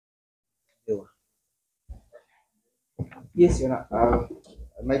Ndegwa. Yes,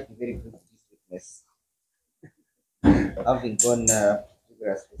 I might be very good at this witness. Having gone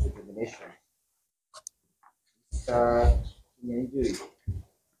rigorous examination. Njiru,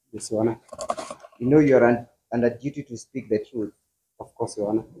 Yes, Your Honor. you know you're under duty to speak the truth. Of course, Your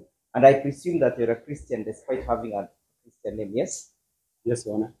Honor. And I presume that you're a Christian despite having a Christian name, yes? Yes,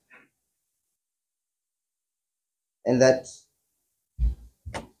 Your Honor. And that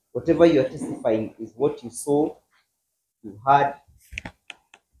whatever you're testifying is what you saw, you heard,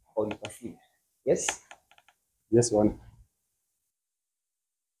 or you perceived. Yes? Yes, Your Honor.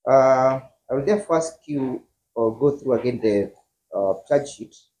 I will therefore ask you or go through again the charge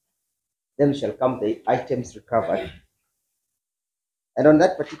sheet. Then we shall come the items recovered. And on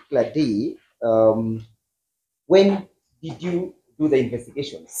that particular day, when did you do the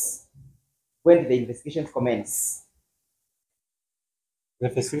investigations? When did the investigations commence? The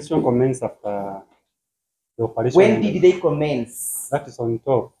investigation commenced after the operation. When did they commence? That is on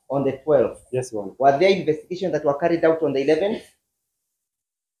 12th. On the 12th. Yes, Your Honor. Were there investigations that were carried out on the 11th?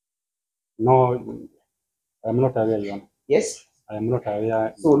 No, I'm not aware, Your Honor. Yes? I am not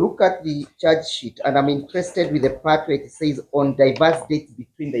aware. So look at the charge sheet, and I'm interested with the part where it says on diverse dates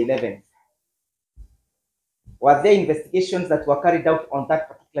between the 11th. Were there investigations that were carried out on that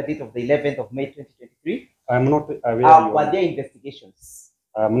particular date of the 11th of May 2023? I am not aware. Were there investigations?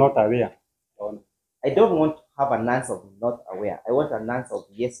 I am not aware, Your Honor. I don't want to have an answer of not aware. I want an answer of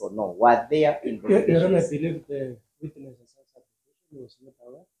yes or no. Were there investigations? Your Honor, I believe the witness's application was not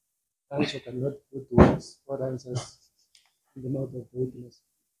aware. Counsel cannot put words or answers in the mouth of the witness.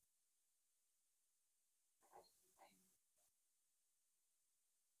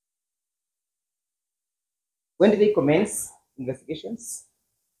 When did they commence investigations?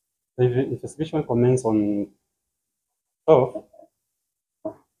 The investigation commenced on 12th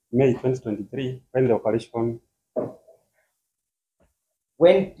May 2023 when the operation.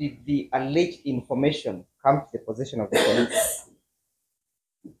 When did the alleged information come to the possession of the police?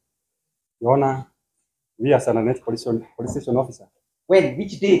 Your Honor, we as an police station officer. When?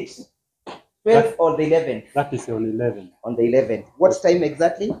 Which date? 12th or the 11th? That is on 11th. On the 11th. What time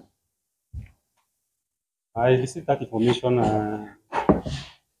exactly? I received that information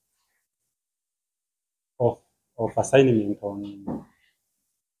of assignment on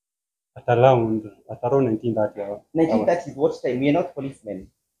at around 19:30. 19:30 is what time? We are not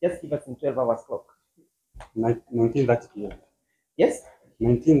policemen. Just give us in 12 hours clock. 19:30 p.m. Yes?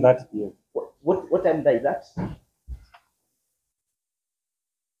 19:30 p.m. What time is that?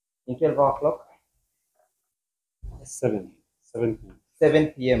 In 12-hour clock? 7 p.m. 7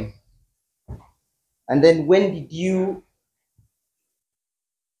 p.m. And then when did you,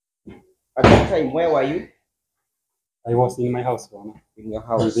 at that time, where were you? I was in my house, Your Honor. In your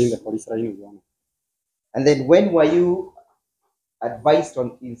house. Within the police line, Your Honor. And then when were you advised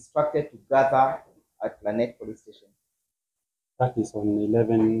or instructed to gather at Planet Police Station? That is on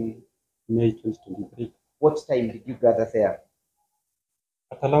 11 May 2023. What time did you gather there?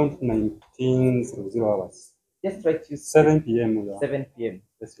 At around 19:00 hours. Just try to 7 p.m. Your Honor. 7 p.m.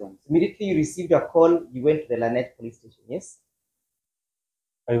 Yes, Your Honor. Immediately you received a call, you went to the Lanet Police Station, yes?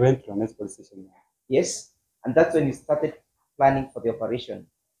 I went to the next police station. Yes? And that's when you started planning for the operation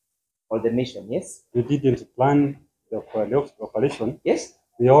or the mission, yes? We didn't plan the operation. Yes?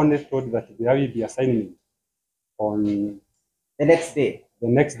 We only thought that there will be assignment on the next day. The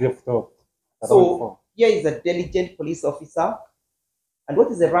next day of 12. So here is a diligent police officer. And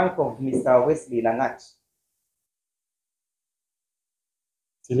what is the rank of Mr. Wesley Langat?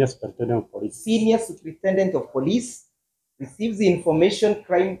 Senior Superintendent of Police. Senior Superintendent of Police receives the information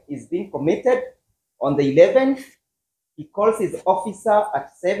crime is being committed on the 11th. He calls his officer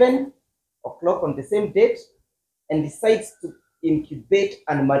at 7 o'clock on the same date and decides to incubate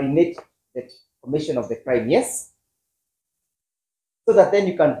and marinate the commission of the crime, yes? So that then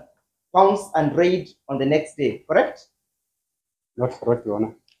you can pounce and raid on the next day, correct? Not correct, Your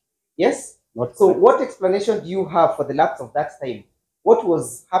Honor. Yes? Not so correct. What explanation do you have for the lapse of that time? What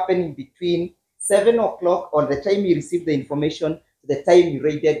was happening between 7 o'clock or the time you received the information to the time you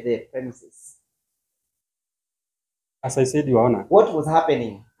raided the premises? As I said, Your Honor. What was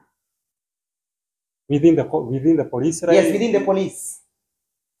happening? Within the police, right? Yes, within the police.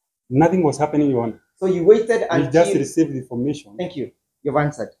 Nothing was happening, Your Honor. So you waited until... We just received the information. Thank you. You've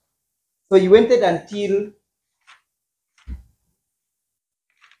answered. So you waited until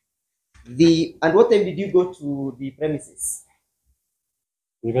and what time did you go to the premises?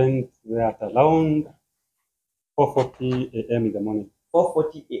 We went there at around 4:40 a.m. in the morning.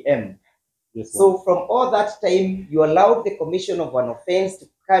 4:40 a.m. Yes, So from all that time, you allowed the commission of an offense to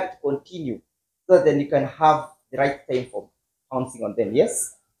continue, so that then you can have the right time for pouncing on them.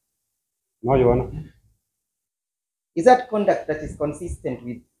 Yes? no, Your Honor. Is that conduct that is consistent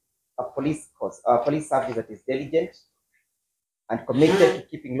with a police course, a police service that is diligent and committed to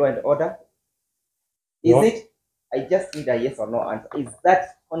keeping law and order? Is No. it? I just need a yes or no answer. Is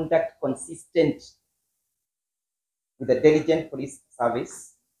that conduct consistent with a diligent police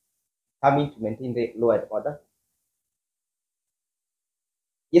service coming to maintain the law and order?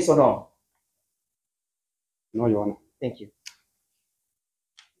 Yes or no? No, Your Honor. Thank you.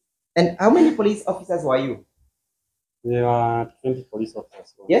 And how many police officers were you? There are 20 police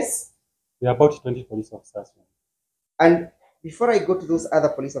officers. Yes? There are about 20 police officers. And before I go to those other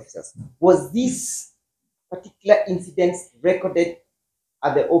police officers, was this particular incident recorded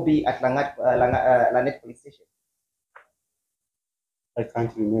at the OB at Lanet Police Station? I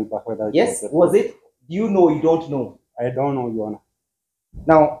can't remember whether it Yes? Was it? Do you know? You don't know? I don't know, Your Honor.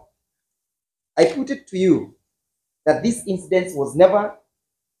 Now, I put it to you that this incident was never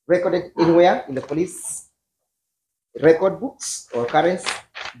recorded anywhere in the police record books or current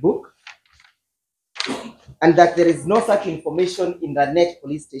book, and that there is no such information in the net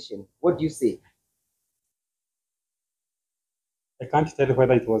police station. What do you say? I can't tell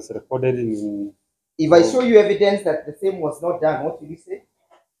whether it was recorded in. If I show you evidence that the same was not done, what will you say?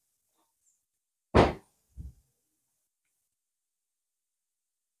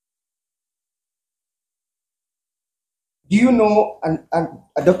 Do you know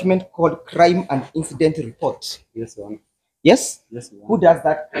a document called Crime and Incident Report? Yes, Your Honor. Yes? Yes, Your Honor. Who does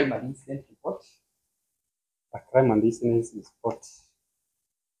that crime and incident report? A crime and incident report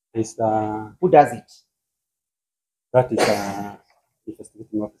is Who does it? that is a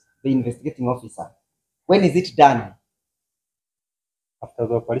investigating officer. The investigating officer. When is it done? After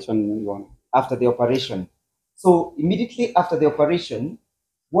the operation, Your Honor. After the operation. So immediately after the operation,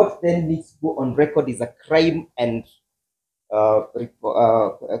 what then needs to go on record is a crime and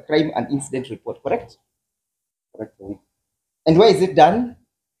incident report, correct? Correct, Your Honor. And where is it done?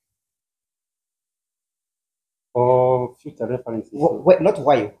 For future references. Not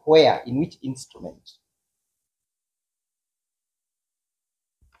why, where, in which instrument?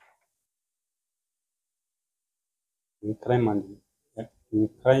 In crime and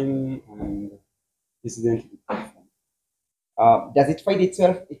incident report. Does it find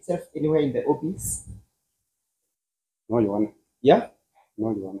itself anywhere in the OBs? No, Your Honor. Yeah?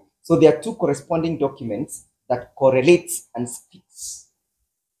 No, Your Honor. So there are two corresponding documents that correlate and speaks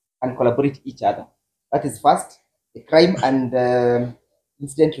and collaborate each other. That is first, the crime and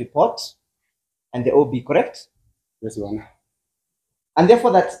incident report and the OB, correct? Yes, Your Honor. And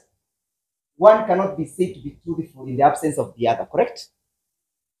therefore that one cannot be said to be truthful in the absence of the other, correct?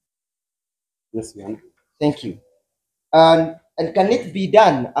 Yes, Your Honor. Thank you. And can it be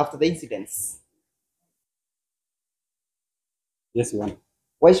done after the incidents? Yes, Your Honor.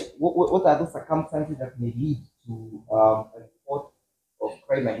 What are those circumstances that may lead to a report of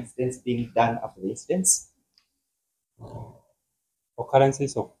crime and incidents being done after the incidents?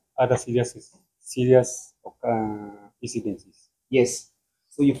 Occurrences of other serious incidences. Yes.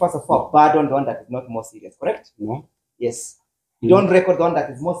 So you first of all pardon the one that is not more serious, correct? No. Yes. You don't record the one that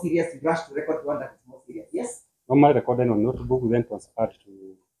is more serious, you rush to record the one that is more serious. Yes? Normally recorded on notebook, then transferred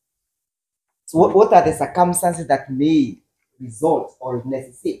to. So what are the circumstances that may result or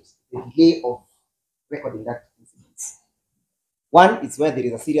necessitate the delay of recording that incident? One is where there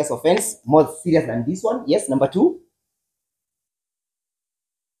is a serious offense, more serious than this one. Yes. Number two?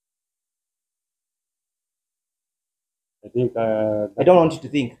 I think. I don't want you to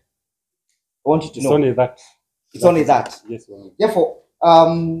think. I want you to it's know. only that. It's only that. Yes, Your Honor. Therefore,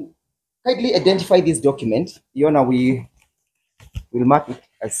 kindly identify this document. Yona, we will mark it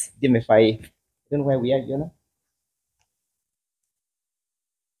as DMFI. I don't know where we are, Yona.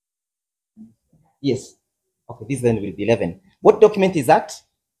 Yes. Okay, this then will be 11. What document is that?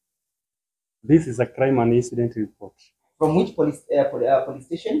 This is a crime and incident report. From which police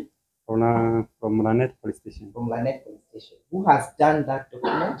station? From Lanet Police Station. From Lanet Police Station. Who has done that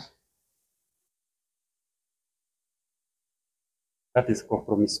document? That is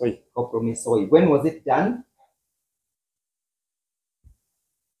Compromisoi. Compromisoi. When was it done?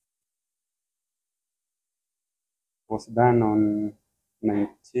 Was done on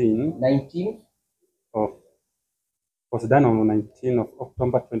 19th of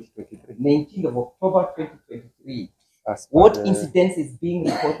October 2023. 19th of October 2023. What incidents is being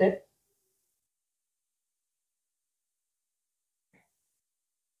reported?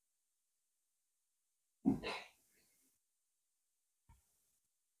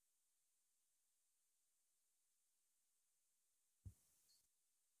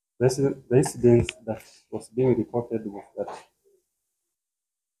 The incident that was being reported was that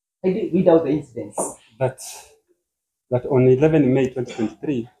I did read out the incidents. that on 11 May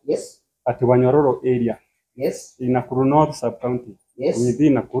 2023, Yes, at Wanyororo area yes, in Nakuru North Sub-County, yes,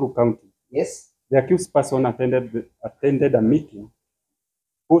 within Nakuru County, yes. the accused person attended a meeting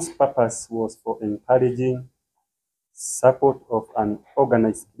whose purpose was for encouraging support of an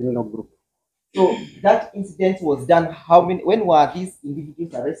organized criminal group. So that incident was done. When were these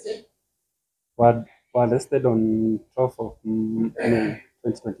individuals arrested? Were arrested on 12th of May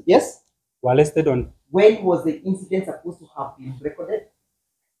 2023. Yes. Were arrested on When was the incident supposed to have been recorded?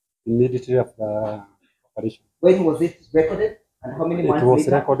 immediately after operation. When was it recorded? And how many months It was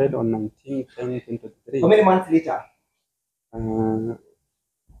later? recorded on 19/10/2023. How many months later?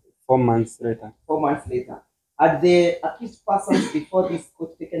 4 months later. 4 months later. Are the accused persons before this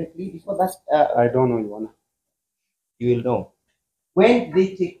court taken plea? Before that, I don't know, Your Honor. you will know. When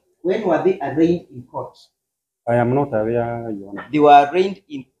were they arraigned in court? I am not aware, Your Honor. They were arraigned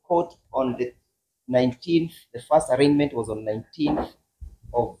in court on the 19th. The first arraignment was on 19th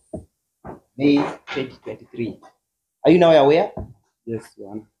of May 2023. Are you now aware? Yes,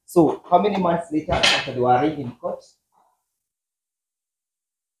 Your Honor. So, how many months later after they were arraigned in court?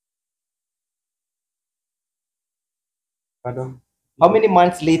 Pardon? How many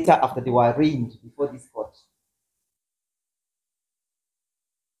months later after they were arraigned before this court?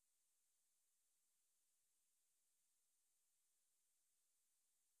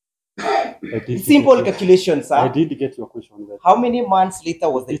 Simple calculation, sir. I did get your question. How many months later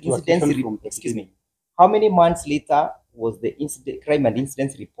was the Get your incident? question from Excuse me. How many months later was the incident, crime and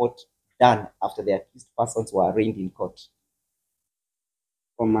incidents report done after the accused persons were arraigned in court?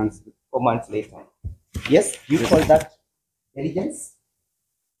 4 months. 4 months later. Yes, you call that diligence?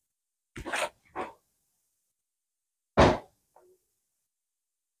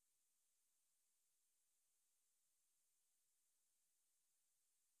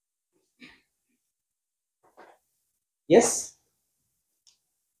 Yes?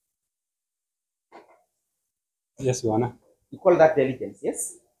 Yes, Your Honor. You call that diligence,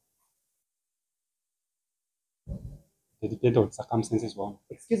 yes? It depends on circumstances, Your Honor.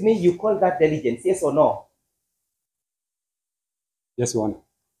 Excuse me, you call that diligence, yes or no? Yes, Your Honor.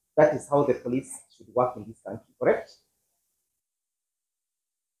 That is how the police should work in this country, correct?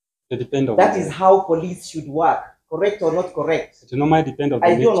 It depends on That is how police should work, correct or not correct? It normally depends on the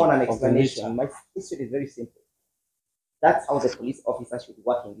I don't nature want an of the explanation. nature. My question is very simple. That's how the police officer should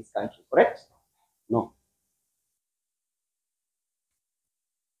work in this country, correct? No.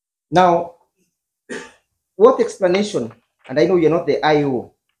 Now, what explanation, and I know you're not the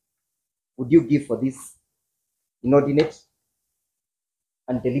IO, would you give for this inordinate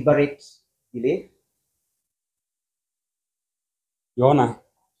and deliberate delay? Your Honor,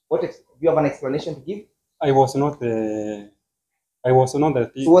 Do you have an explanation to give? I was not the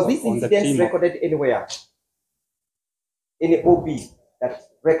team. So was this on the incident team. recorded anywhere? Any OB that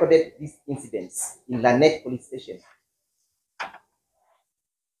recorded these incidents in Lanet police station?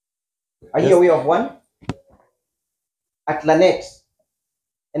 Are you Yes. aware of one? At Lanet.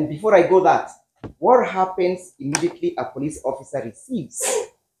 And before I go that, what happens immediately a police officer receives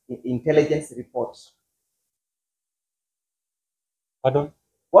an intelligence report? Pardon?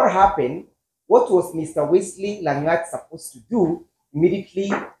 What happened? What was Mr. Wesley Langat supposed to do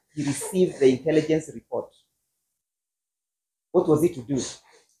immediately he received the intelligence report? What was he to do?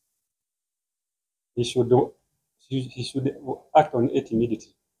 He should act on it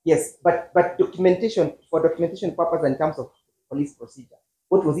immediately. Yes, but documentation, for documentation purpose in terms of police procedure,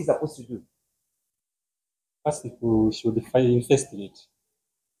 what was he supposed to do? First, he should investigate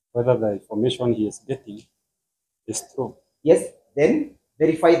whether the information he is getting is true. Yes, then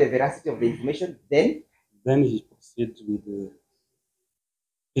verify the veracity of the information, then he proceeds with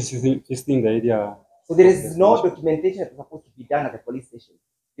visiting the area. so there is no documentation that's supposed to be done at the police station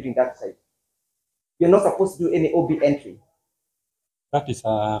during that time. You're not supposed to do any OB entry. That is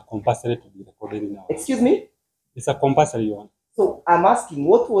compulsory to be recorded in our. Excuse me? It's a compulsory one. So I'm asking,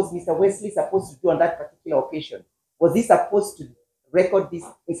 what was Mr. Wesley supposed to do on that particular occasion? Was he supposed to record these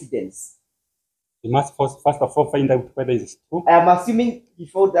incidents? He must first of all find out whether it is true. I am assuming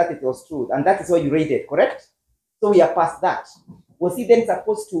before that it was true, and that is why you rated, correct? So we are past that. Was he then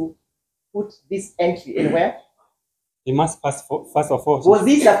supposed to put this entry anywhere? He must first of all. Was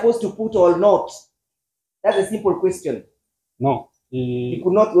he supposed to put or not? That's a simple question. No. He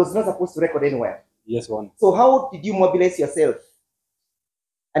could not, was not supposed to record anywhere. Yes, one. So how did you mobilize yourself?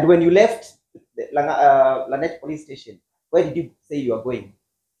 And when you left the Lanet police station, where did you say you are going?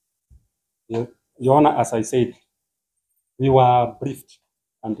 Your Honor, as I said, we were briefed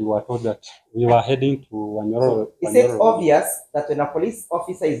and we were told that we were heading to Wanyoro. Is it obvious that when a police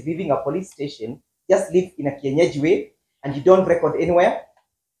officer is leaving a police station, just leave in a kienyeji way and you don't record anywhere?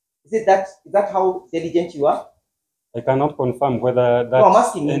 Is that how diligent you are? I cannot confirm whether that. No, I'm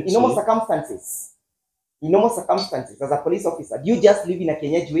asking you, in normal circumstances. In normal circumstances, as a police officer, do you just live in a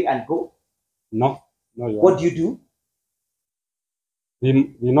kienyeji way and go? No. What do you do?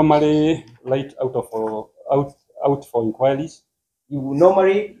 We normally write out for inquiries. You will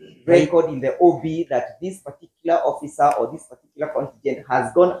normally record in the OB that this particular officer or this particular contingent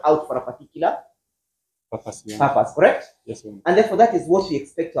has gone out for a particular purpose, correct? Yes, Your Honor. And therefore that is what we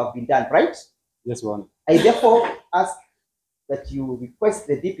expect to have been done, right? Yes, Your Honor. I therefore ask that you request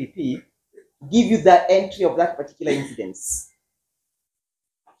the DPP to give you the entry of that particular incident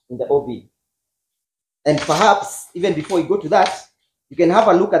in the OB. And perhaps, even before you go to that, you can have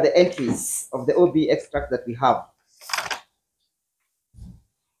a look at the entries of the OB extract that we have.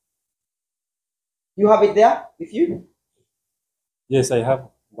 You have it there with you? Yes, I have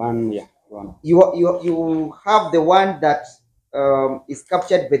one. Yeah, one. You have the one that is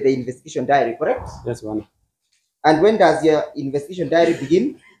captured by the investigation diary, correct? Yes, one. And when does your investigation diary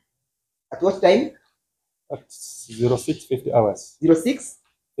begin? At what time? At 06:50 hours.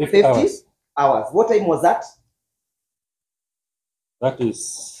 06:50 hours. What time was that? That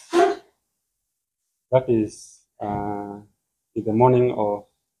is in the morning of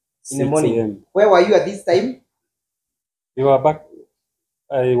 6 a.m. Where were you at this time? We were back.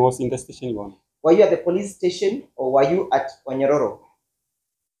 I was in the station one. Were you at the police station or were you at Wanyoro?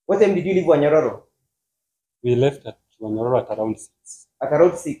 What time did you leave Wanyoro? We left at Wanyoro at around 6. At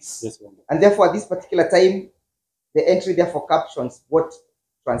around 6? Yes, one. And therefore at this particular time, the entry therefore captions what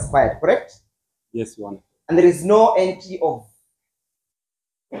transpired, correct? Yes, one. And there is no entry of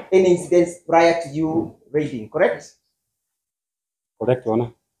any incidents prior to you raiding, correct? Correct,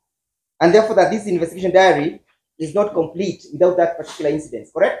 Honor. And therefore that this investigation diary is not complete without that particular incident,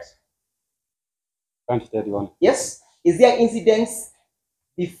 correct? Can't tell you, Honor. Yes? Is there incidents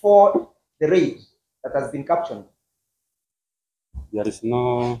before the raid that has been captioned? There is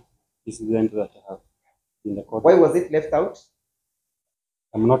no incident that I have in the court. Why was it left out?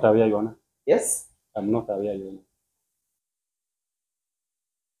 I'm not aware, Your Honor. Yes? I'm not aware, Your Honor.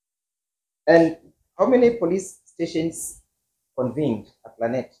 And how many police stations convened at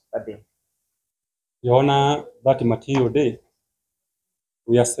Planet that day? Your Honor, that material day,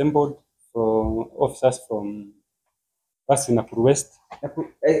 we assembled from officers from Nakuru West.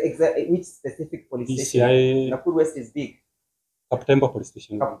 Which specific police station? Nakuru West is big. Kaptembo Police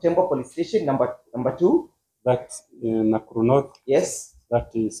Station. Kaptembo Police Station, number 2. That's Nakuru North. Yes.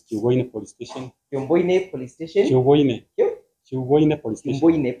 That is Kiwoine Police Station. Kiwoine Police Station. Kiwoine Police Station.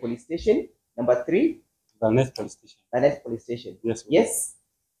 Kiwoine Police Station. Number 3. Lanet Police Station. Lanet Police Station. Yes. Yes.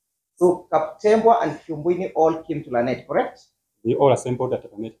 So Kaptembo and Kiwoine all came to Lanet, correct? They all assembled at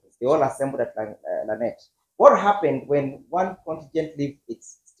Lanet. They all assembled at Lanet. What happened when one contingent left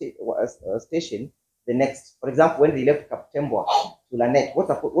its station? The next, for example, when they left Kaptembo to Lanet, what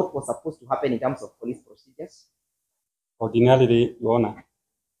was supposed to happen in terms of police procedures? Ordinarily, Your Honor,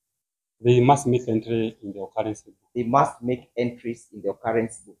 they must make entry in the occurrence book. They must make entries in the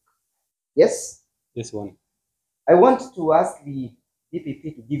occurrence book. Yes? Yes, Your Honor. I want to ask the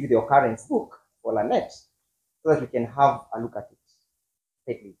DPP to give you the occurrence book for Lanet so that we can have a look at it.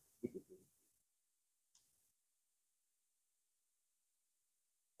 Take it.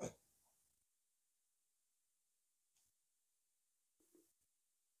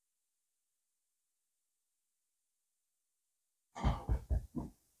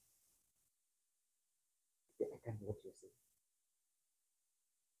 What you're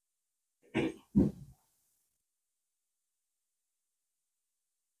saying.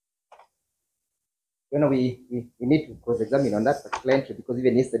 You know, we need to cross-examine on that particular entry because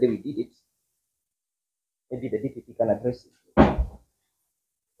even yesterday we did it. Maybe the DPP can address it.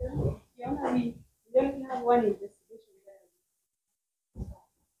 We only have one investigation there.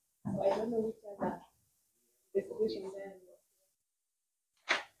 So I don't know which other investigation there.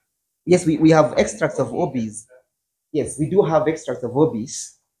 Yes, we have extracts of OBs. Yes, we do have extracts of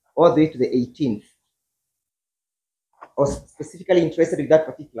OBs all the way to the 18th. I was specifically interested in that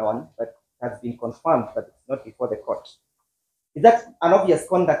particular one, but has been confirmed that it's not before the court. Is that an obvious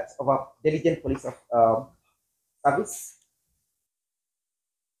conduct of a diligent police service?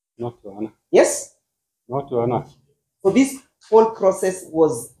 Not, Your Honor. Yes? Not, Your Honor. So this whole process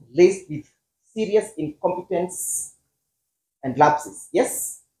was laced with serious incompetence and lapses,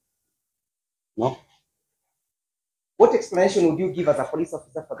 yes? No. What explanation would you give as a police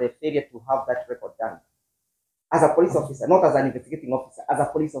officer for the failure to have that record done? as a police officer, not as an investigating officer, as a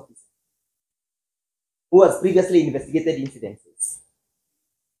police officer who has previously investigated incidences.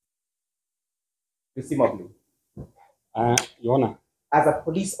 Presumably. Your Honor, As a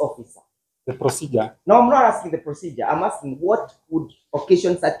police officer. the procedure. No, I'm not asking the procedure. I'm asking what would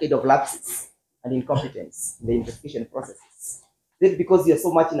occasion such kind of lapses and incompetence in the investigation processes. Is it because you're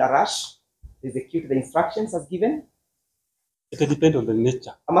so much in a rush to execute the instructions as given? It depends on the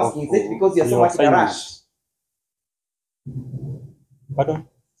nature. I'm asking, is it because you're so much in a rush? Pardon?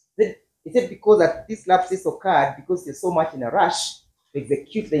 Is it because that these lapses occurred because you're so much in a rush to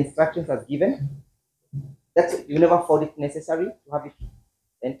execute the instructions as given? That's you never found it necessary to have it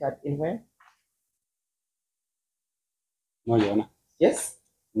entered anywhere? No, Your Honor. Yes?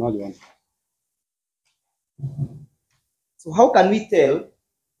 No, Your Honor. So how can we tell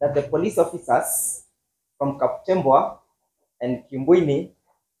that the police officers from Kaptembwa and Kimbwini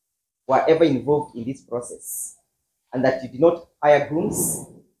were ever involved in this process and that you did not hire grooms,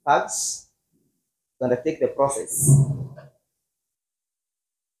 thugs to undertake the process?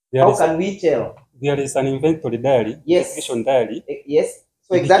 How can we tell? There is an inventory diary, Yes. investigation diary. Yes.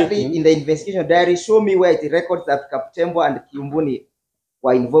 So exactly in the investigation diary, show me where it records that Kaptembwa and Kimbwini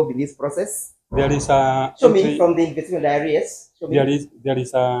were involved in this process. There is a Show me from the investigation diary, yes. Show me. There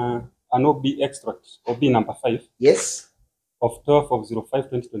is an OB extract, OB number 5. Yes. Of 12 of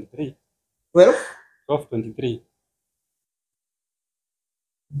 05/2023. 12? 12/23.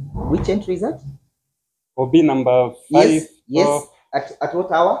 Which entry is that? OB number 5. Yes. Yes. At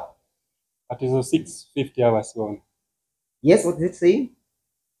what hour? At 6:50 hours, Your Honor. Yes, what is it saying?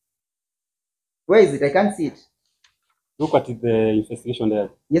 Where is it? I can't see it. Look at the investigation there.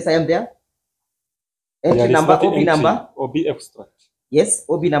 Yes, I am there. Entry There is number, not OB entry, number. OB extract. Yes,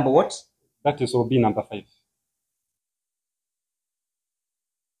 OB number what? That is OB number 5.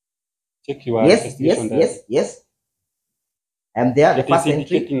 Check your Yes, investigation there. yes. I am there. The It first is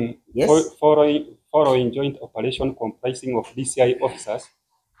entry. indicating Yes. following joint operation comprising of DCI officers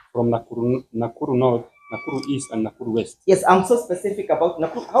from Nakuru North, Nakuru East, and Nakuru West. Yes, I'm so specific about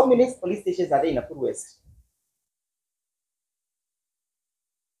Nakuru. How many police stations are there in Nakuru West?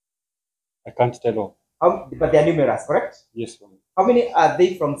 I can't tell all. But they are numerous, correct? Yes, Your Honor. How many are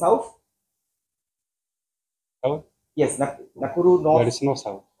they from South? South? Yes, Nakuru North. There is no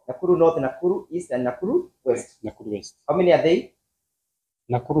South. Nakuru North, Nakuru East, and Nakuru West. Nakuru West. How many are they?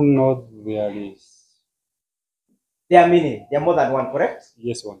 Nakuru North, there is. There are many. There are more than one, correct?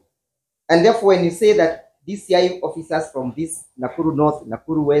 Yes, One. And therefore, when you say that DCI officers from this Nakuru North,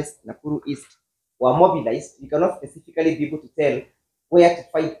 Nakuru West, Nakuru East were mobilized, you cannot specifically be able to tell where to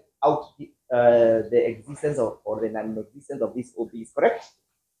find out the existence or the non-existence of these OBs, correct?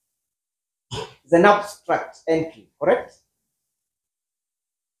 It's an abstract entry, correct?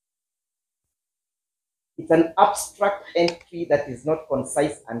 It's an abstract entry that is not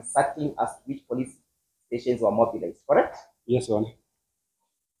concise and certain as to which police stations were mobilized, correct? Yes, One.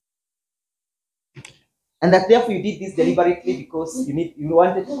 And that therefore you did this deliberately because you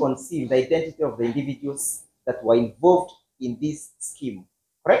wanted to conceal the identity of the individuals that were involved in this scheme,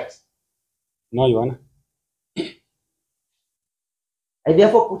 correct? No, Your Honor. I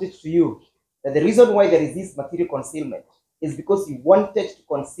therefore put it to you that the reason why there is this material concealment is because you wanted to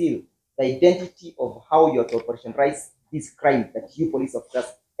conceal the identity of how you are to operationalize this crime that you police officers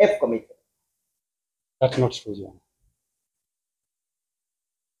have committed. That's not true, Your Honor.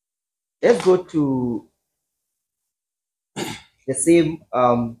 Let's go to the same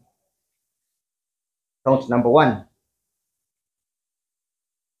count number 1.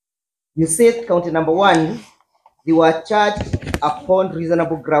 You said count number 1, they were charged upon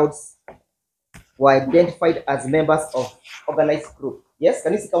reasonable grounds, were identified as members of organized group. Yes,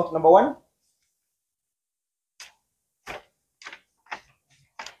 can you see count number 1?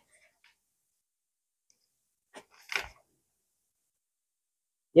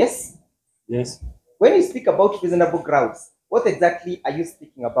 Yes? Yes. When you speak about reasonable grounds, what exactly are you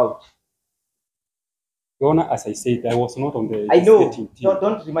speaking about? Your Honor, as I said, I was not on the I know. investigating team.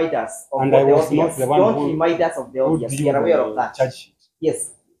 Don't remind us of And what I the was not obvious. the one Don't who- remind us of the Who obvious. drew We are aware of the that. charge sheet?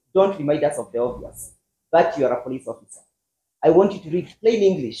 Yes. Don't remind us of the obvious. That you are a police officer. I want you to read plain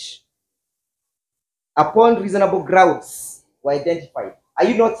English. Upon reasonable grounds were identified. Are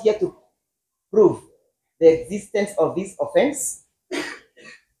you not here to prove the existence of this offense?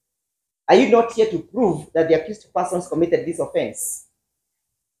 Are you not here to prove that the accused persons committed this offense?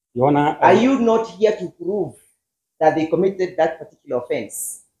 Your Honor, Are you not here to prove that they committed that particular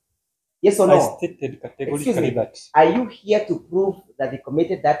offense? Yes or I no? stated Excuse categorically me. that. Are you here to prove that they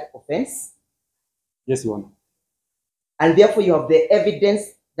committed that offense? Yes, Your Honor. And therefore you have the evidence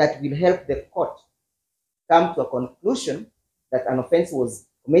that will help the court come to a conclusion that an offense was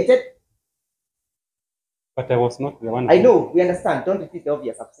committed. But I was not the one. I know, we understand. Don't repeat the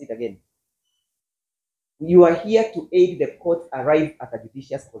obvious. I've said it again. You are here to aid the court arrive at a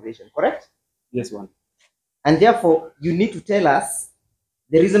judicious position, correct? Yes, one. And therefore, you need to tell us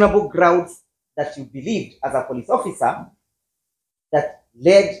the reasonable grounds that you believed as a police officer that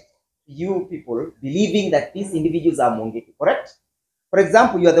led you people believing that these individuals are Mungiki, correct? For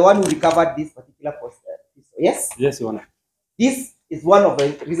example, you are the one who recovered this particular poster. Yes? Yes, Your Honor. This is one of the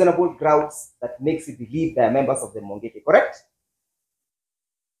reasonable grounds that makes you believe they are members of the Mungiki, correct?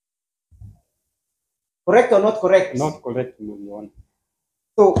 Correct or not correct? Not correct, Your Honor.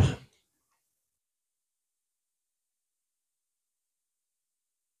 So,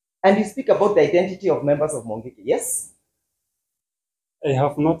 and you speak about the identity of members of Mungiki, yes? I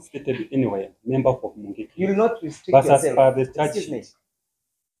have not stated anywhere member of Mungiki. You will not restrict But as yourself. per the charge Excuse me. sheet,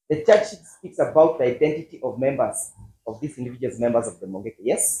 The charge sheet speaks about the identity of members of these individuals, members of the Mungiki,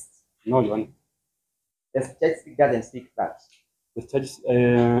 yes? no, Your Honor. The charge sheet doesn't speak that. The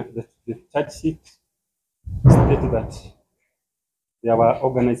charge sheet stated that they were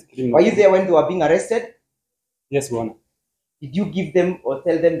organized criminal. Were you there when they were being arrested? Yes, Your Honor. Did you give them or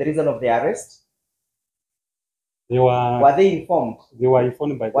tell them the reason of their arrest? They were Were they informed?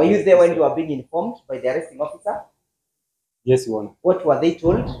 informed by the Were you there when they were being informed by the arresting officer? Yes, Your Honor. What were they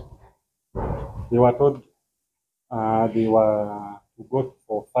told? They were told they were to go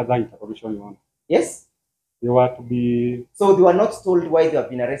for further interrogation, Your Honor. Yes? They were to be, So they were not told why they have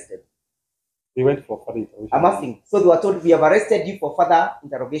been arrested. they went for further interrogation. I'm asking. So they were told, we have arrested you for further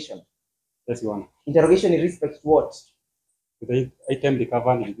interrogation. Yes, Your Honor. Interrogation in respect to what? The item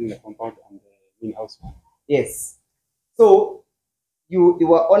recovered within the compound and the in-house. Yes. So you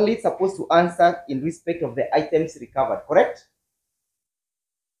were only supposed to answer in respect of the items recovered, correct?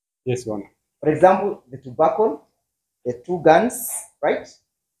 Yes, Your Honor. For example, the tobacco, the 2 guns, right?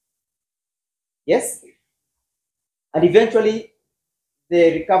 Yes? And eventually,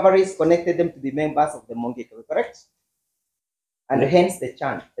 the recoveries connected them to the members of the Mungiki, correct? And Yes. hence the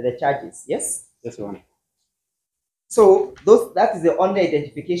charges, yes? Yes, Your Honor. So that is the only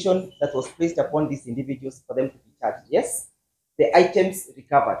identification that was placed upon these individuals for them to be charged, yes? The items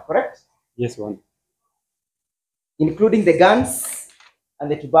recovered, correct? Yes, Your Honor. Including the guns and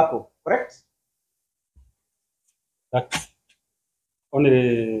the tobacco, correct? That's only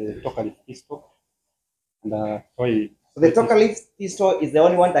the total pistol and the toy. So the Tokalif pistol is the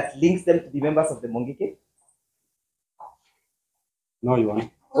only one that links them to be members of the Mungiki. No, Your Honor.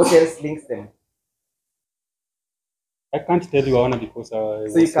 What else links them? I can't tell you, Your Honor, because So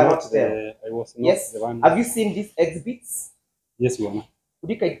you cannot tell. I was not Yes. the one. Have you seen these exhibits? Yes, Your Honor.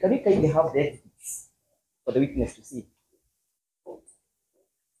 Can you kindly have the exhibits for the witness to see?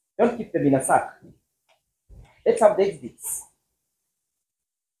 Don't keep them in a sack. Let's have the exhibits.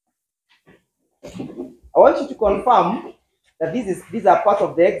 I want you to confirm that these are part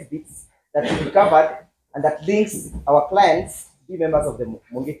of the exhibits that we recovered and that links our clients to be members of the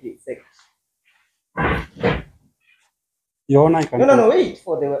Mungiki sect. Your Honor, I can. No, wait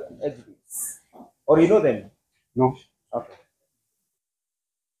for the exhibits. Or you know them? No. Okay.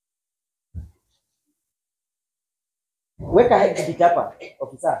 Weka exhibit hapa,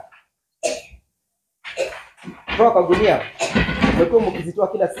 ofisa. Toa kwa gunia. Mmekuwa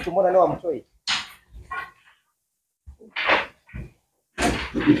mkizitoa kila siku, mbona leo hamtoi?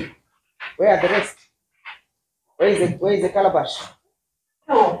 Where are the rest? Where is the calabash?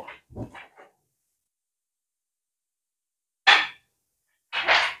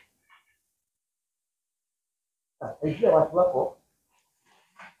 Saidia watu wako.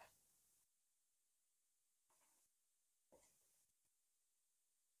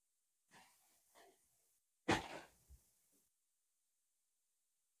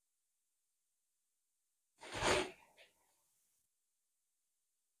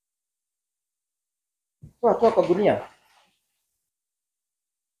 Toa kwa gunia.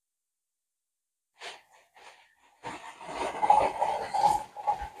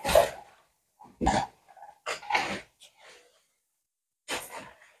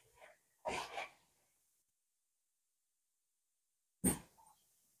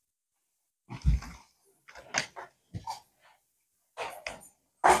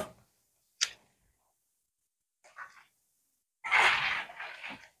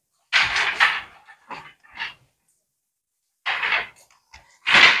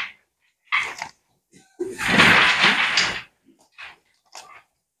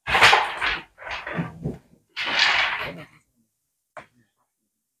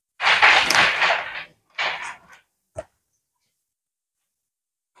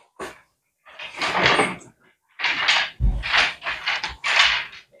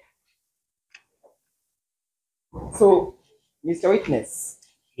 So, Mr. Witness,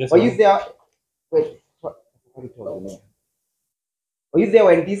 Yes, were Your you Honor. there? Wait, what is your name? Were you there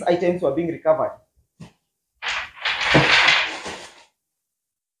when these items were being recovered?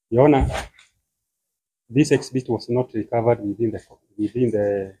 Your Honor, this exhibit was not recovered within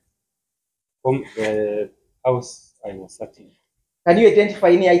the house I was searching. Can you identify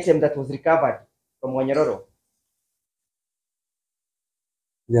any item that was recovered from Wanyororo?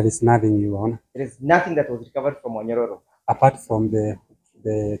 There is nothing, Your Honor, There is nothing that was recovered from Wanyororo. apart from the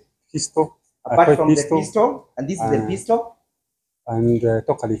pistol, Apart toy from the pistol, and this is the pistol, and the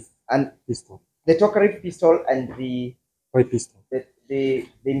Tokalif and pistol, the Tokarev pistol, and the toy pistol. the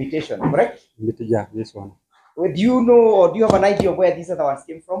imitation, correct? Yeah, yes, Your Honor. Well, do you know or do you have an idea of where these other ones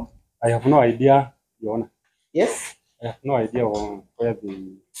came from? I have no idea, Your Honor. Yes? I have no idea on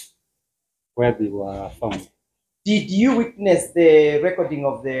where they were found. Did you witness the recording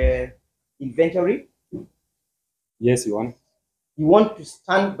of the inventory? Yes, Your Honor. You want to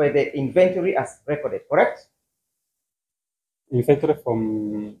stand by the inventory as recorded, correct? Inventory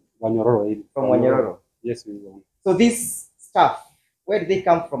from Wanyororo. From Wanyororo. Yes, Your Honor. So this stuff, where did they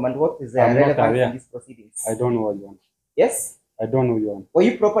come from and what is their I'm not relevance aware. in these proceedings? I don't know, Your Honor. Yes? I don't know, Your Honor. Were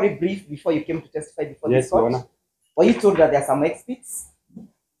you properly briefed before you came to testify before Yes, this court? Your Honor. Were you told that there are some exhibits?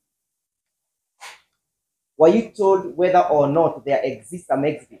 Were you told whether or not there exist some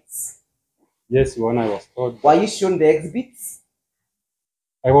exhibits? Yes, Your Honor, I was told. Were you shown the exhibits?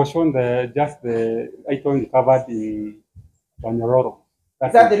 I was shown just the item recovered in Wanyororo.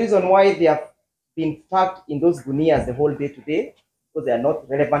 Is that the reason why they have been packed in those gunias the whole day today? Because they are not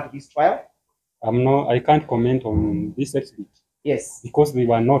relevant to this trial? I can't comment on this exhibit Yes. because they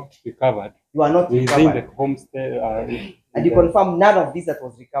were not recovered You are not within recovered. the homestead. And you confirm none of this that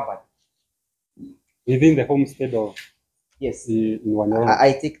was recovered? Within the homestead of Yes. in Wanyororo.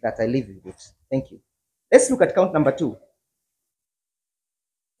 I take that. I leave with it. Thank you. Let's look at count number 2.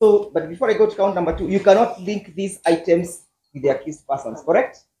 So, but before I go to count number 2, you cannot link these items with the accused persons,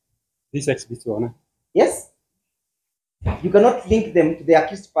 correct? This exhibit, Your Honor. Yes? You cannot link them to the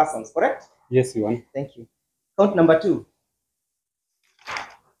accused persons, correct? Yes, Your Honor. Thank you. Count number 2.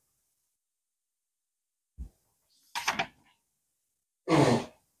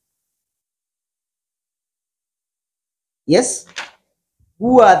 Yes?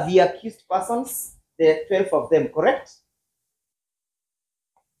 Who are the accused persons? There are 12 of them, correct?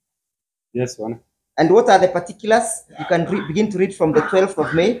 Yes, Your Honor. And what are the particulars? You can begin to read from the 12th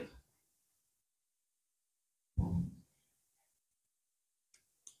of May.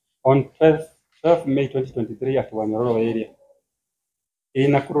 On 12th May 2023 at Wanyororo area,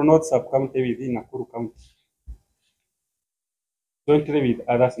 in Nakuru North Sub-County within Nakuru County, jointly with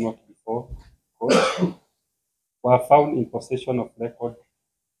others not before court, were found in possession of record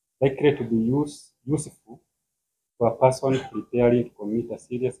likely to be useful to a person preparing to commit a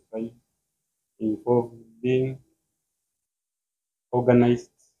serious crime involving organized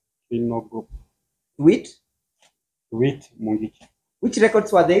criminal group With? with Mungiki. Which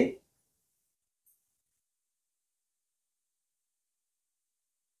records were they?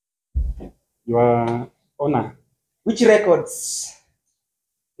 Your Honor, Which records?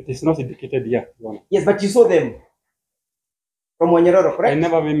 it is not indicated here, Your Honor. Yes, but you saw them from Wanyororo, I correct?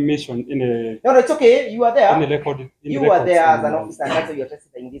 never been mentioned in a No, it's okay. You were there. record. You were there as an officer, and that's why you're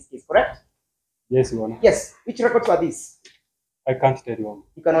testifying in this case, correct? Yes, Your Honor. Yes. Which records were these? I can't tell you, Your Honor.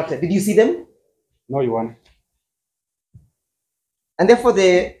 You cannot tell. Did you see them? No, Your Honor. And therefore,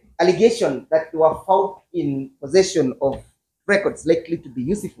 the allegation that you were found in possession of records likely to be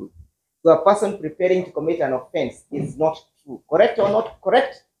useful to a person preparing to commit an offense is not true. Correct or not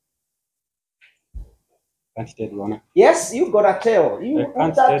correct? Can't tell you, Your Honor. Yes, you gotta tell. You I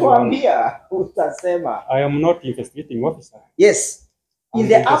can't tell you, utatuambia, utasema. I am not investigating officer. Yes. In I'm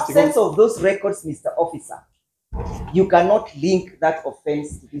the investigating- absence of those records, Mr. Officer, you cannot link that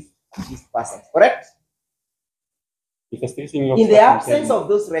offense to this person. Correct? Investigating In officer the can absence tell of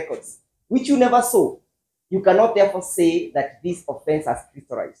those records, which you never saw, you cannot therefore say that this offense has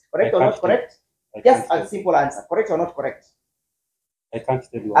crystallized. Correct I or can't not correct? I Just can't a simple answer. Correct or not correct? I can't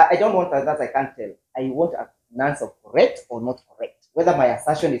tell you. I don't want that. I can't tell. I want an answer of correct or not correct. Whether my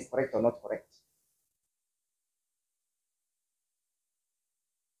assertion is correct or not correct.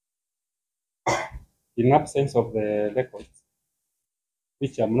 In absence of the records,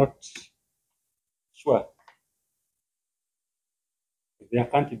 which I'm not sure, there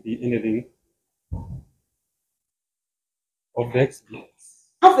can't be anything of the exhibits.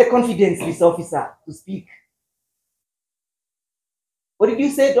 Have the confidence, Mr. Officer, to speak. What did you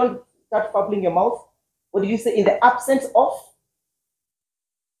say? Don't start fumbling your mouth. What did you say? In the absence of?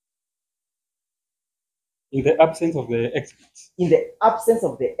 In the absence of the exhibits, in the absence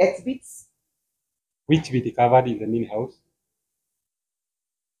of the exhibits, which we recovered in the main house,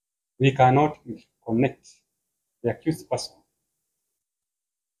 we cannot connect the accused person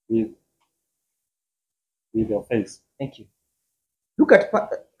with the offense. Thank you. Look at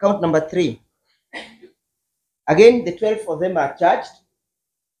count number 3. Again, the 12 of them are charged,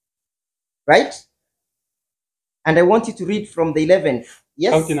 right? And I want you to read from the 11th.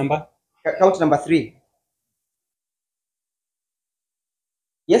 Yes? Count number? Count number 3.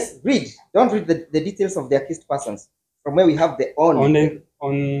 Yes, read. Don't read the details of the accused persons. From where we have the on.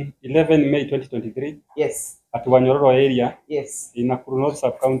 On 11 May 2023, yes, at Wanyororo area, yes, in Nakuru North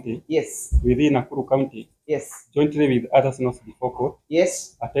Sub-County, yes, within Nakuru County, yes, jointly with others not before court,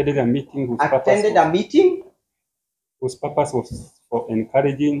 yes, attended a meeting whose purpose was for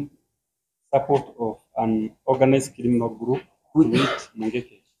encouraging support of an organized criminal group with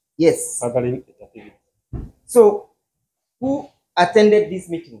Mungiki. Yes. Furthering entertainment. So, who attended this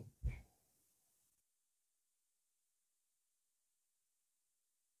meeting?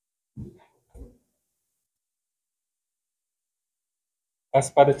 As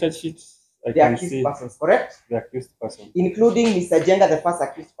per the charge sheet, the accused persons, correct? The accused person. Including Mr. Njenga, the first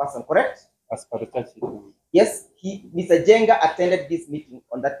accused person, correct? As per the charge sheet. Yes, Mr. Njenga attended this meeting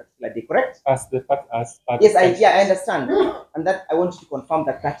on that particular day, correct? Yes, I understand. And that I want you to confirm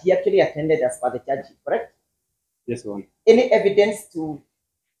that he actually attended as per the charge sheet, correct? Yes, Your Honor. Any evidence to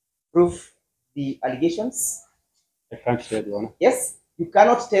prove the allegations? I can't tell, Your Honor. Yes, you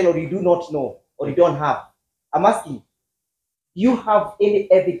cannot tell, or you do not know, or you don't have. I'm asking, do you have any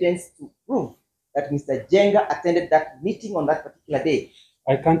evidence to prove that Mr. Njenga attended that meeting on that particular day?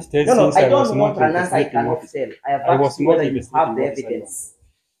 I can't tell. No, I don't want an answer. I cannot tell. I have asked you whether you have the evidence.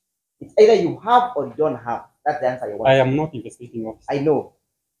 It's either you have or you don't have. That's the answer you want. I am not investigating officer. I know.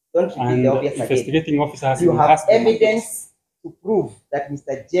 Don't repeat the obvious again. Investigating officer has you have evidence to prove that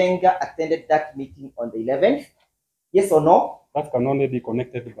Mr. Njenga attended that meeting on the 11th? Yes or no? That can only be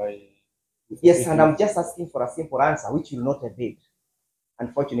connected by... Yes, and I'm just asking for a simple answer, which you will not evade,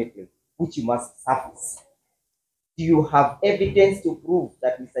 unfortunately, which you must surface. Do you have evidence to prove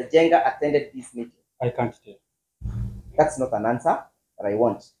that Mr. Njenga attended this meeting? I can't tell. That's not an answer that I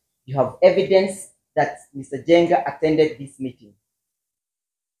want. You have evidence that Mr. Njenga attended this meeting?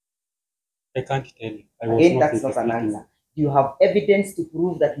 I can't tell you. Again, that's not an answer. Do you have evidence to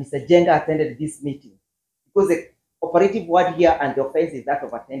prove that Mr. Njenga attended this meeting? Because the operative word here and the offense is that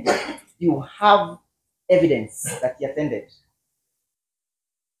of attending. Do you have evidence that he attended?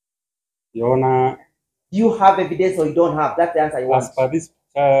 Your Honor, do you have evidence or you don't have? That's the answer I want. As per this,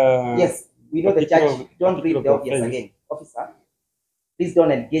 yes, we know the judge. Don't read the obvious again. Officer, please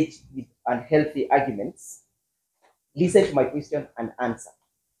don't engage with unhealthy arguments. Listen to my question and answer.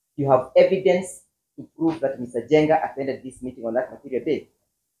 Do you have evidence to prove that Mr. Njenga attended this meeting on that particular day?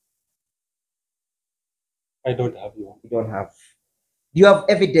 I don't have you. You don't have. Do you have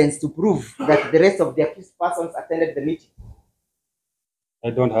evidence to prove that the rest of the accused persons attended the meeting?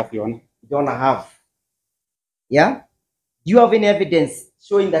 I don't have, Your Honor. You don't have. Yeah? Do you have any evidence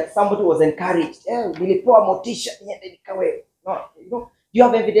showing that somebody was encouraged? No, do you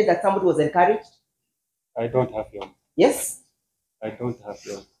have evidence that somebody was encouraged? I don't have, Your Honor. Yes? I don't have,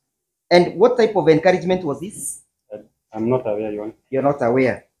 Your Honor. And what type of encouragement was this? I'm not aware, Your Honor. You're not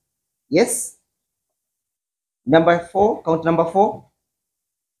aware. Yes? Number 4, count number 4.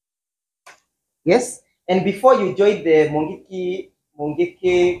 Yes? And before you joined the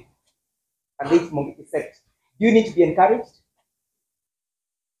Mungiki sect, do you need to be encouraged?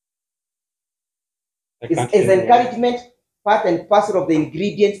 Is encouragement part and parcel of the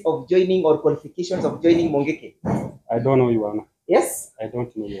ingredients of joining or qualifications of joining Mungiki? I don't know, Your Honor. Yes? I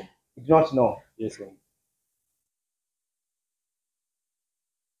don't know, Your Honor. You do not know? Yes, Your Honor.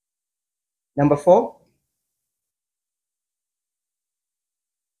 Number 4.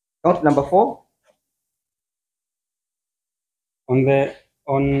 Count number 4. On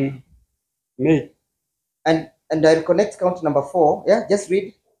May. And I'll connect count number 4. Yeah, just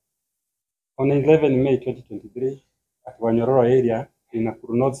read. On 11 May 2023, at Wanyororo area in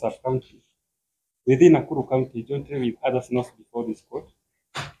Nakuru North Sub-County, within Nakuru County, jointly with others not before this court,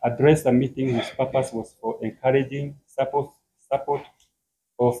 addressed a meeting whose purpose was for encouraging support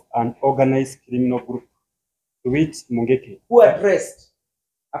of an organized criminal group, to which Mungiki. Who addressed,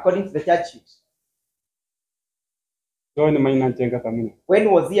 according to the charge sheet? Maina Njenga.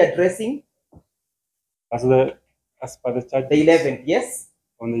 When was he addressing? As per the charge. The 11th, yes?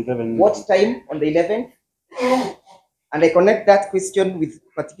 On the 11th. What time on the 11th? And I connect that question with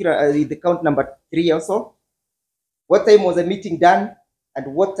with the count number 3 also. What time was the meeting done?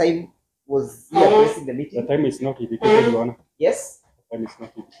 And what time was he addressing the The meeting? time is not indicated, Your Honor. Yes. The time is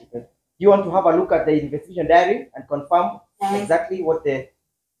not indicated. You want to have a look at the investigation diary and confirm exactly what the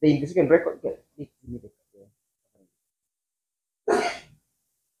investigation record.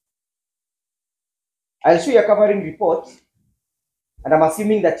 I'll show you a covering report, and I'm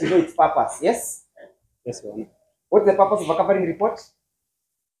assuming that you know its purpose. Yes. Yes, Your Honor. What's the purpose of a covering report?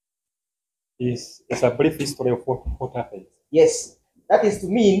 It's a brief history of what happened. Yes, that is to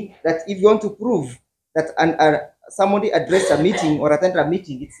mean that if you want to prove that somebody addressed a meeting or attended a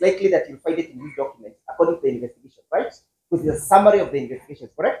meeting, it's likely that you'll find it in these documents according to the investigation, right? Because it's a summary of the investigation,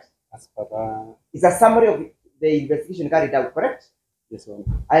 correct? As per the... It's a summary of the investigation carried out, correct? Yes, Your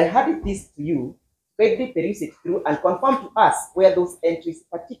Honor. I'll hand this to you, kindly peruse it through and confirm to us where those entries,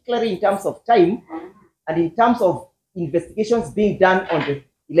 particularly in terms of time and in terms of investigations being done on the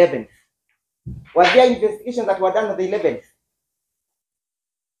 11th. Were there investigations that were done on the 11th?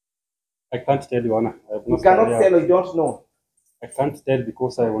 I can't tell, Your Honor. I have You not cannot carried tell out- or you don't know. I can't tell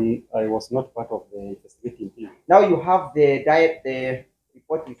because I was not part of the investigating team. Now you have the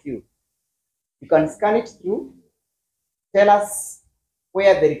report with you. You can scan it through. Tell us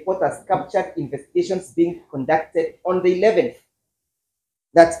where the report has captured investigations being conducted on the 11th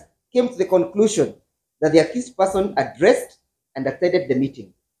that came to the conclusion that the accused person addressed and attended the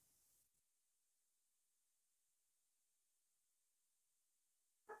meeting.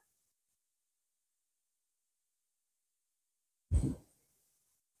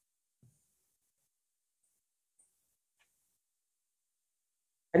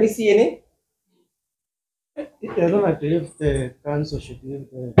 Can you see any? I don't believe the council should give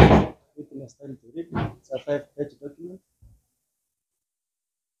the witness time to read. It's a 5-page document.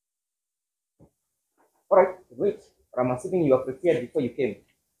 All right, wait. I'm assuming you are prepared before you came.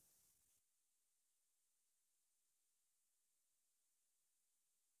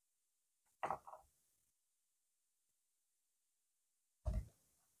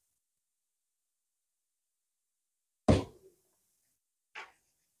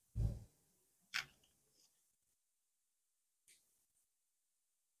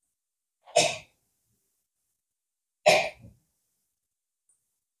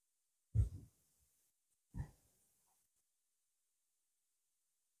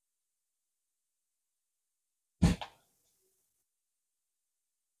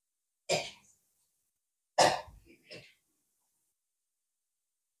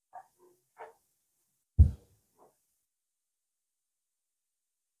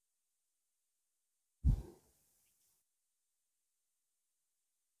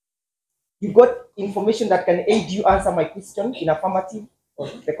 You got information that can aid you answer my question in affirmative or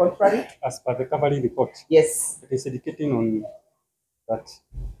the contrary? As per the covering report, Yes. it is indicating on that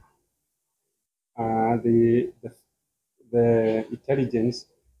the intelligence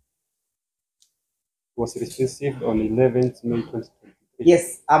was received on 11th May 2023.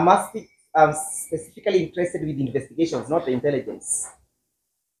 Yes, I'm specifically interested with investigations, not the intelligence.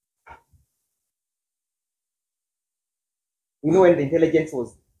 You know when the intelligence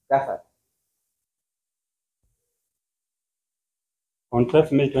was gathered? On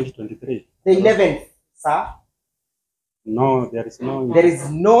 12th May 2023. The 11th, sir. No, there is no. There is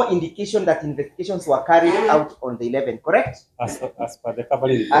no indication that investigations were carried out on the 11th, correct? As per the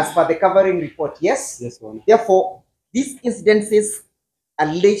covering report. As per the covering report, yes? Yes, Your Honor. Therefore, these incidences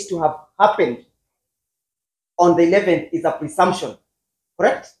alleged to have happened on the 11th is a presumption,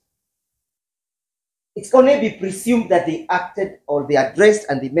 correct? It's going to be presumed that they acted or they addressed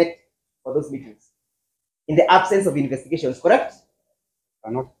and they met for those meetings in the absence of investigations, correct?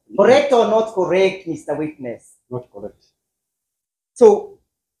 Not Correct or not correct, Mr. Witness? Not correct. So,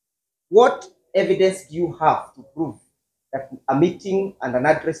 what evidence do you have to prove that a meeting and an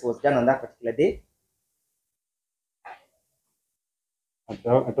address was done on that particular day? I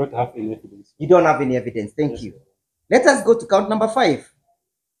don't have any evidence. You don't have any evidence. Thank Yes. you. Let us go to count number 5.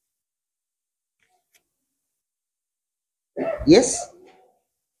 Yes?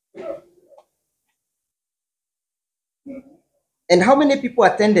 And how many people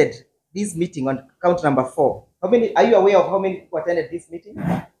attended this meeting on count number 4? Are you aware of how many people attended this meeting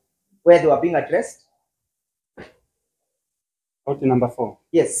where they were being addressed? Count number 4.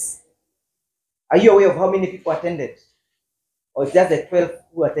 Yes. Are you aware of how many people attended? Or just the 12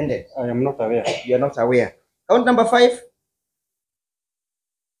 who attended? I am not aware. You are not aware. Count number 5.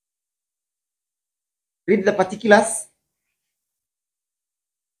 Read the particulars.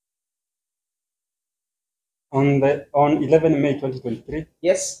 On 11 May 2023,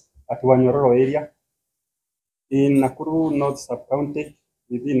 Yes. at Wanyororo area, in Nakuru North Sub-County,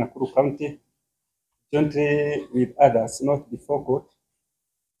 within Nakuru County, jointly with others, not before court,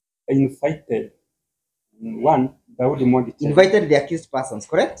 invited one, Daudi Modi. Invited the accused persons,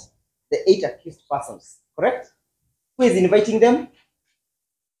 correct? The 8 accused persons, correct? Who is inviting them?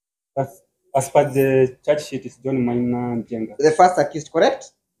 As per the charge sheet, it's John Maina Njenga. The first accused,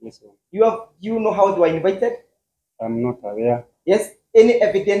 correct? Yes, sir. You know how they were invited? I'm not aware. Yes. Any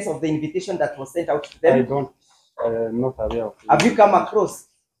evidence of the invitation that was sent out to them? I'm not aware of it. Have you come across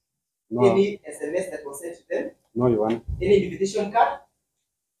any SMS that was sent to them? No, Your Honor. Any invitation card?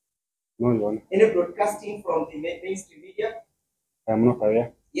 No, Your Honor. Any broadcasting from the mainstream media? I'm not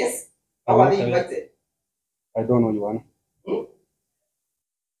aware. Yes. How are they invited? I don't know, Your Honor.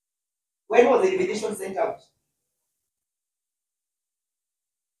 When was the invitation sent out?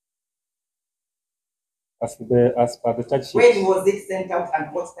 As per the charge sheet. When was it sent out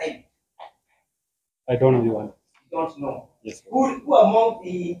and what time? I don't know, Your Honor. You don't know? Yes. Who among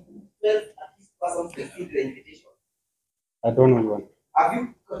the 12 accused persons received the invitation? I don't know, Your Honor. Have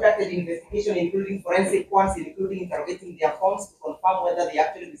you conducted investigation, including forensic ones, including interrogating their phones to confirm whether they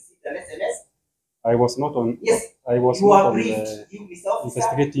actually received an SMS? I was not on. Yes. I was you not are on briefed. You, Mr. Officer,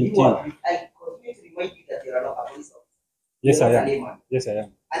 investigating you team. are briefed. I continue to remind you that you are not a police officer. Yes, I am. Layman. Yes, I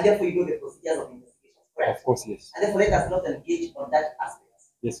am. And therefore, you know the procedures of investigation, correct? Of course, yes. And therefore, let us not engage on that aspect.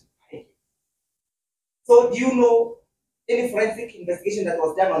 Yes. Thank you. So, do you know any forensic investigation that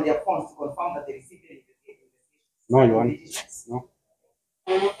was done on their phones to confirm that they received the investigation? No, Your Honor. No.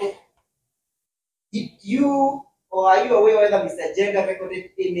 Did you or are you aware whether Mr. Njenga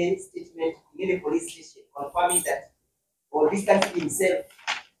recorded any statement in any police station confirming that or distancing himself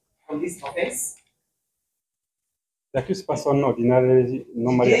from this offense? The accused person normally.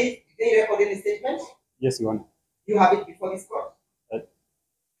 Did they record any statement? Yes, Your Honor. You have it before this court?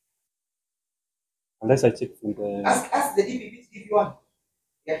 Unless I check from the. Ask the DPP to give you one.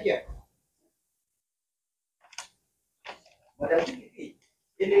 They are here. Madam DPP,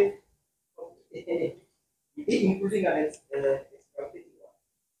 including an expected one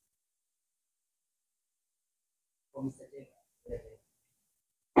from Mr. Njenga.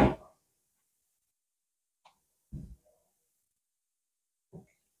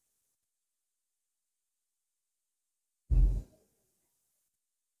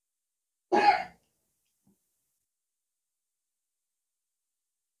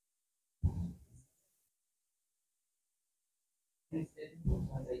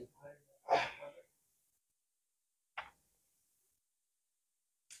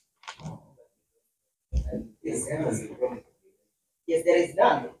 Yes, there is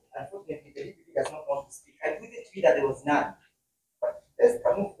none. Unfortunately, the DPP does not want to speak. I put it to you that there was none. But let's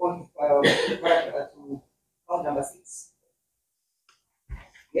move on to count number 6.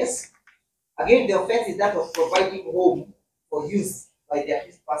 Yes. Again, the offense is that of providing home for use by the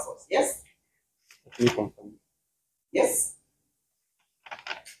accused persons. Yes. Yes.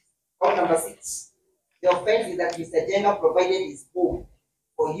 Count number 6. The offense is that Mr. Njenga provided his home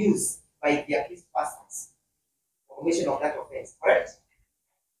for use by the accused persons. Commission of that offense, correct?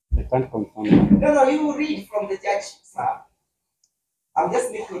 I can't confirm. No, you read from the judge, sir. I'm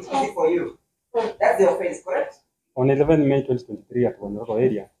just making it easy for you. That's the offense, correct? On 11 May 2023 at Wanoro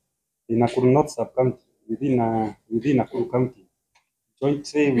area, in Nakuru North sub-county, within Nakuru County,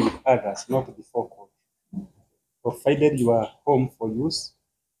 jointly with others, not before court, provided your home for use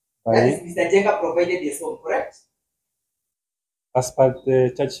by. That is Mr. Njenga provided his home, correct? As per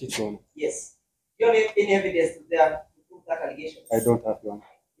the charge sheet on. Yes. Do you have any evidence to prove that allegation? I don't have one.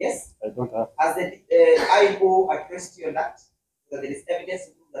 Yes? I don't have. Has the IO addressed you on that? So there is evidence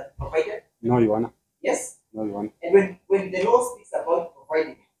to prove that provided? No, Your Honor. Yes? No, Your Honor. And when the law speaks about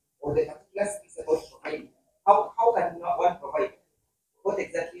providing, or the particular speaks about providing, how can one provide? What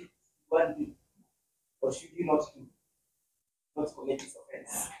exactly one do? Or should you not do? Not commit this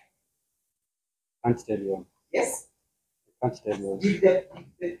offense? Can't tell you. Yes? Can't tell you. Did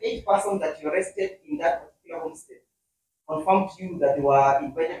the 8 persons that you arrested in that particular homestead confirm to you that they were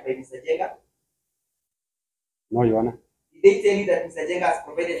invited by Mr. Njenga? No, Your Honor. Did they tell you that Mr. Njenga has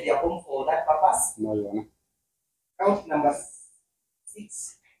provided their home for that purpose? No, Your Honor. Count number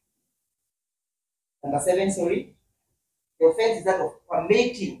 6. Number 7, sorry. The offense is that of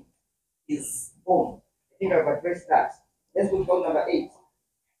permitting his home. I think I've addressed that. Let's go to count number 8.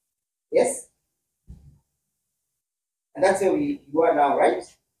 Yes? And that's where you are now, right?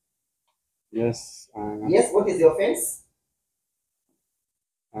 Yes. Yes, what is the offense?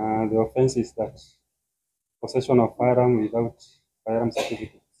 The offense is that possession of firearm without firearm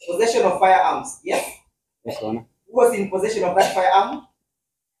certificate. Possession of firearms, yes? Yes, Your Honor. Who was in possession of that firearm?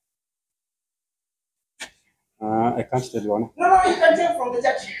 I can't tell you, Your Honor. No, you can tell from the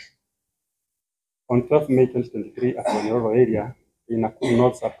judge sheet. On 12 May 2023 at Wanoro area, in Nakuru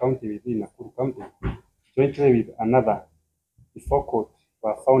North Sub-County within Nakuru County, jointly with another before court,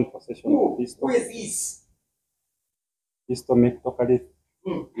 were found possession of Who is this? pistol make totally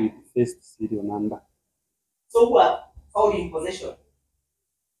Hmm. with faced serial number. So who are found in possession?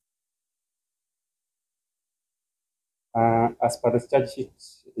 As per the charge sheet,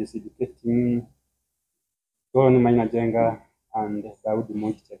 it is indicating Maina Njenga and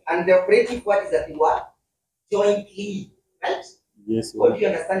Mungiki. And the operative word is that they were jointly, right? Yes, What do you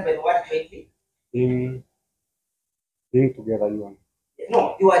understand by the word jointly? being together, you want.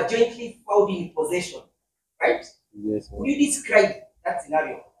 No, you are jointly found in possession, right? Yes, Could you describe that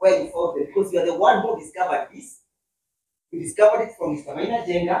scenario where you found them? Because you are the one who discovered this. You discovered it from Mr. Maina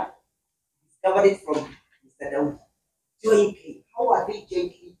Njenga, you discovered it from Mr. Daudi. Jointly. How are they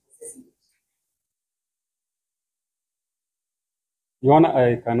jointly possessing it? Your Honor,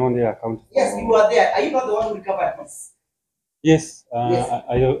 I can only account for. Yes, you are there. Are you not the one who recovered this? Yes, Yes.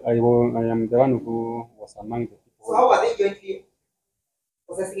 I am the one who was among the people. So how are they jointly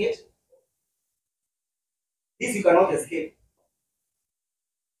possessing it? This you cannot escape.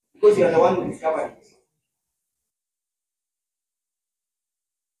 Because you are the one who discovered it.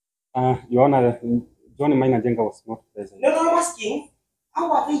 Your Honor, Maina Njenga was not present. No, I'm asking,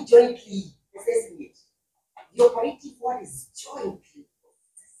 how are they jointly possessing it? The operative word is jointly.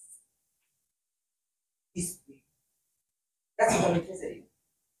 That's what I'm interested in.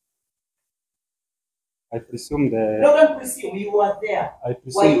 I presume No, don't presume. You were there. I Were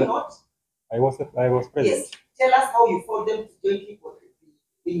presume you that not? I was present. Yes. Tell us how you found them to jointly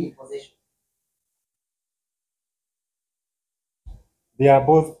being in possession. They are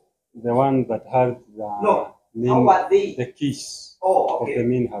both the ones that had No. How are they? the keys Oh, of the okay.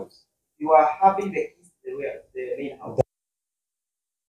 main house. You are having the keys to the main house.